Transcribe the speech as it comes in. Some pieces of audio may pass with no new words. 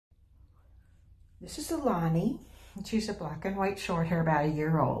This is Alani, and she's a black and white short hair, about a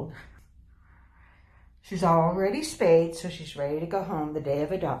year old. She's already spayed, so she's ready to go home the day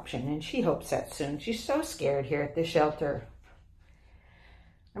of adoption, and she hopes that soon. She's so scared here at the shelter.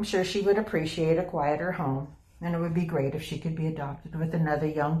 I'm sure she would appreciate a quieter home, and it would be great if she could be adopted with another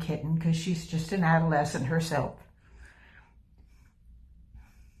young kitten, because she's just an adolescent herself.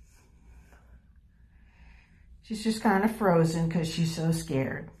 She's just kind of frozen because she's so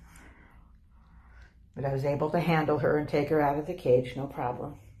scared. But I was able to handle her and take her out of the cage, no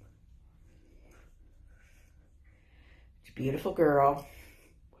problem. She's a beautiful girl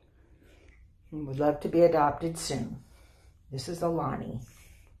and would love to be adopted soon. This is Alani.